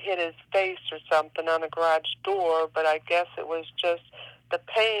thought he hit his face or something on the garage door, but I guess it was just the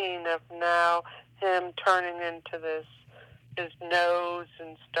pain of now him turning into his nose,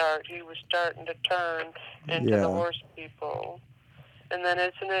 and he was starting to turn into the horse people. And then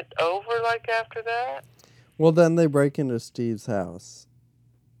isn't it over like after that? Well, then they break into Steve's house.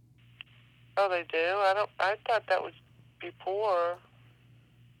 Oh, they do? I thought that was before.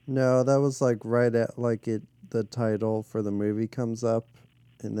 No, that was like right at the title for the movie comes up,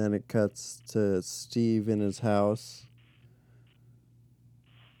 and then it cuts to Steve in his house.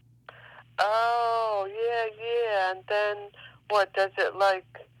 Oh, yeah. And then what, does it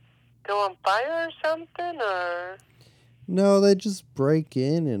go on fire or something, or? No, they just break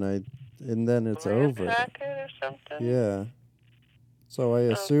in, and then it's over. Ransack it or something? Yeah. So I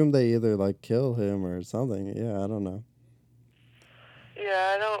assume they either kill him or something. Yeah, I don't know.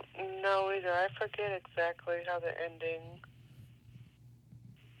 Yeah, I don't know either. I forget exactly how the ending.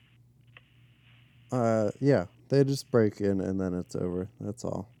 Yeah, they just break in and then it's over. That's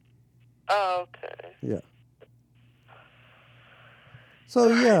all. Oh, okay. Yeah. So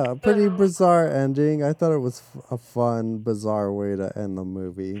yeah, pretty bizarre ending. I thought it was a fun, bizarre way to end the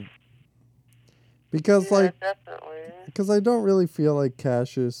movie. Because definitely. Because I don't really feel like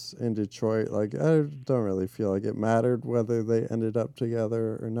Cassius and Detroit, I don't really feel like it mattered whether they ended up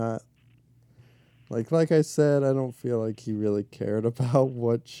together or not. Like I said, I don't feel like he really cared about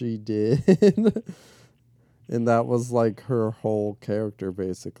what she did. And that was her whole character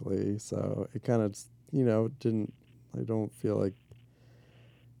basically. So it kind of, I don't feel like,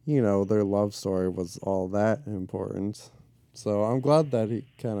 their love story was all that important. So I'm glad that he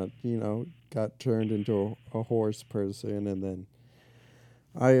kind of, got turned into a horse person, and then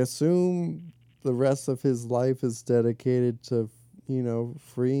I assume the rest of his life is dedicated to,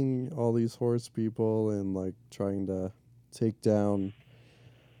 freeing all these horse people and like trying to take down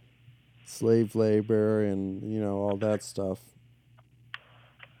slave labor and, all that stuff.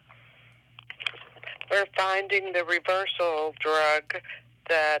 They're finding the reversal drug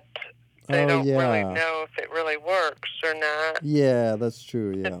that they Oh, don't really yeah. know if it really works or not. Yeah, that's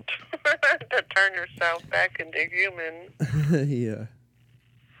true, yeah. To turn yourself back into human. Yeah.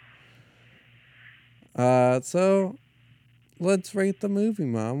 So let's rate the movie,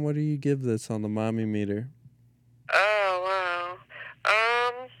 Mom. What do you give this on the mommy meter? Oh, wow.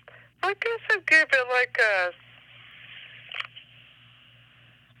 I guess I'd give it like a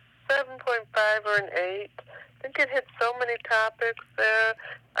 7.5 or an 8. I think it hit so many topics there.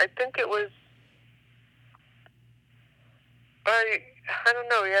 I think it was, I don't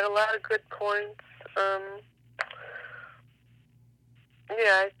know, he had a lot of good points. Um,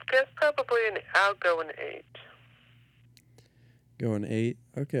 yeah, I guess probably I'll go an 8. Go an 8?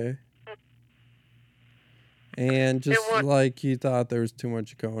 Okay. And just It was, like you thought there was too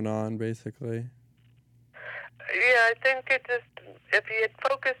much going on, basically. yeah, I think it just, if he had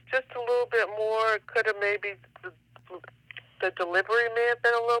focused just a little bit more, it could have maybe, the delivery may have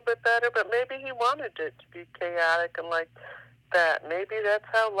been a little bit better, but maybe he wanted it to be chaotic and like that. Maybe that's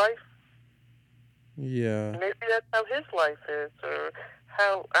how life, Yeah. maybe that's how his life is, or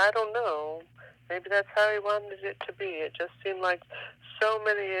how, I don't know. Maybe that's how he wanted it to be. It just seemed like so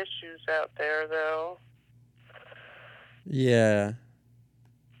many issues out there, though. Yeah.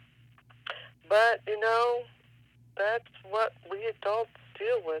 But, that's what we adults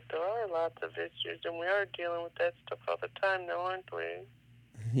deal with. There are lots of issues, and we are dealing with that stuff all the time, now, aren't we?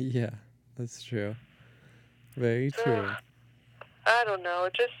 Yeah, that's true. Very So, true. I don't know.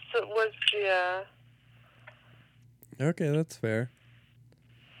 It just was, yeah. Okay, that's fair.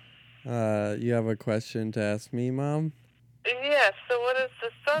 You have a question to ask me, Mom? Yeah, so what is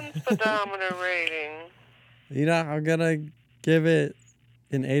the sun speedometer rating? I'm gonna give it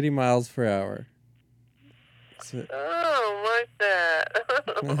an 80 miles per hour. So, Oh, like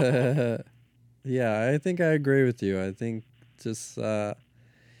that. yeah, I think I agree with you. I think just, all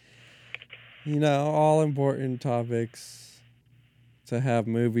important topics to have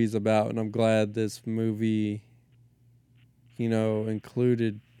movies about, and I'm glad this movie,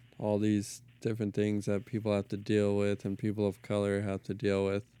 included all these different things that people have to deal with and people of color have to deal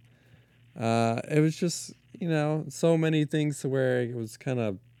with. It was just, so many things to where it was kind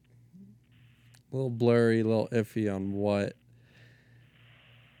of a little blurry, a little iffy on what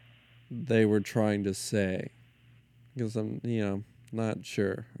they were trying to say. Because I'm, not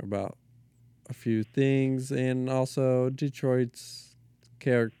sure about a few things. And also, Detroit's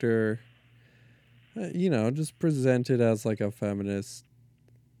character, just presented as like a feminist.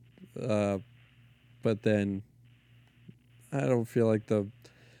 But then I don't feel like the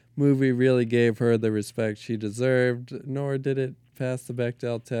movie really gave her the respect she deserved, nor did it pass the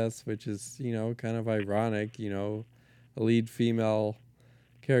Bechdel test, which is, kind of ironic, a lead female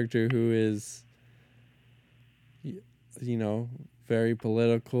character who is, very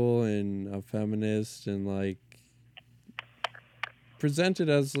political and a feminist and like presented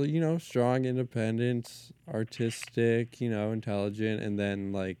as, strong, independent, artistic, intelligent, and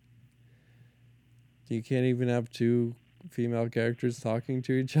then like you can't even have two female characters talking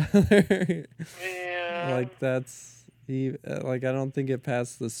to each other. Yeah. Like like I don't think it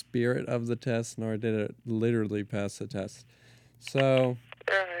passed the spirit of the test, nor did it literally pass the test. So,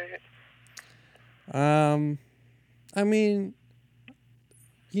 Right. I mean,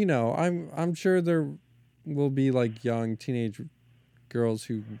 I'm sure there will be like young teenage girls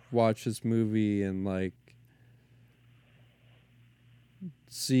who watch this movie and like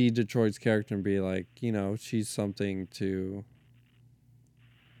see Detroit's character and be like, she's something to,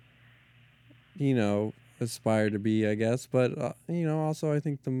 aspire to be, I guess. But also I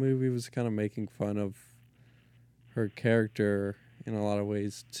think the movie was kind of making fun of her character in a lot of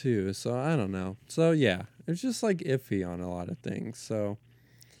ways too. So I don't know. So yeah, it's just like iffy on a lot of things. So,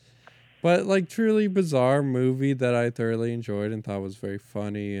 but like truly bizarre movie that I thoroughly enjoyed and thought was very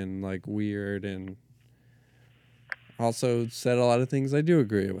funny and like weird and also said a lot of things I do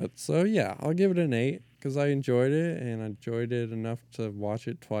agree with. So yeah, I'll give it an 8 because I enjoyed it and I enjoyed it enough to watch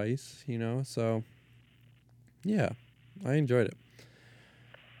it twice. So yeah, I enjoyed it.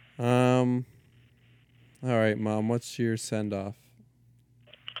 All right, Mom, what's your send off?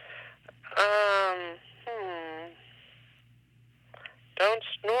 Um, hmm. Don't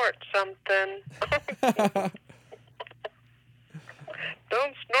snort something.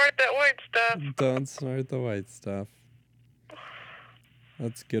 Don't snort that white stuff. Don't snort the white stuff.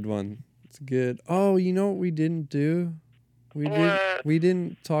 That's a good one. It's good. Oh, you know what we didn't do? We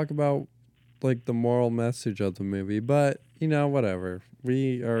didn't talk about like the moral message of the movie, but you know, whatever.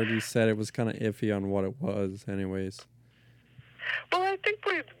 We already said it was kind of iffy on what it was, anyways. Well, I think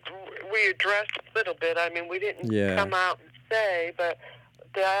we addressed a little bit. I mean, we didn't come out and say, but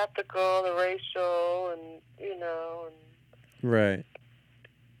the ethical, the racial, and right.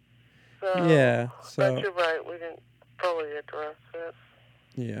 So, yeah. So. But you're right. We didn't fully address it.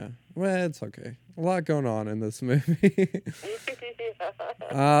 Yeah. Well, it's okay. A lot going on in this movie.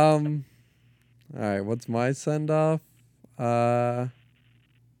 Yeah. All right. What's my send off? I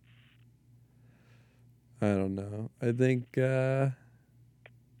don't know. I think. I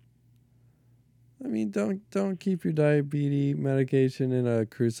mean, don't keep your diabetes medication in a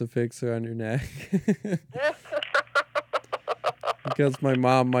crucifix around your neck. Because my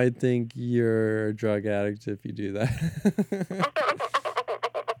mom might think you're a drug addict if you do that.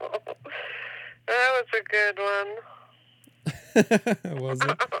 That was a good one. Was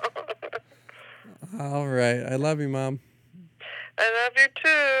it? All right. I love you, Mom. I love you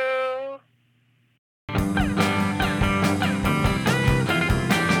too.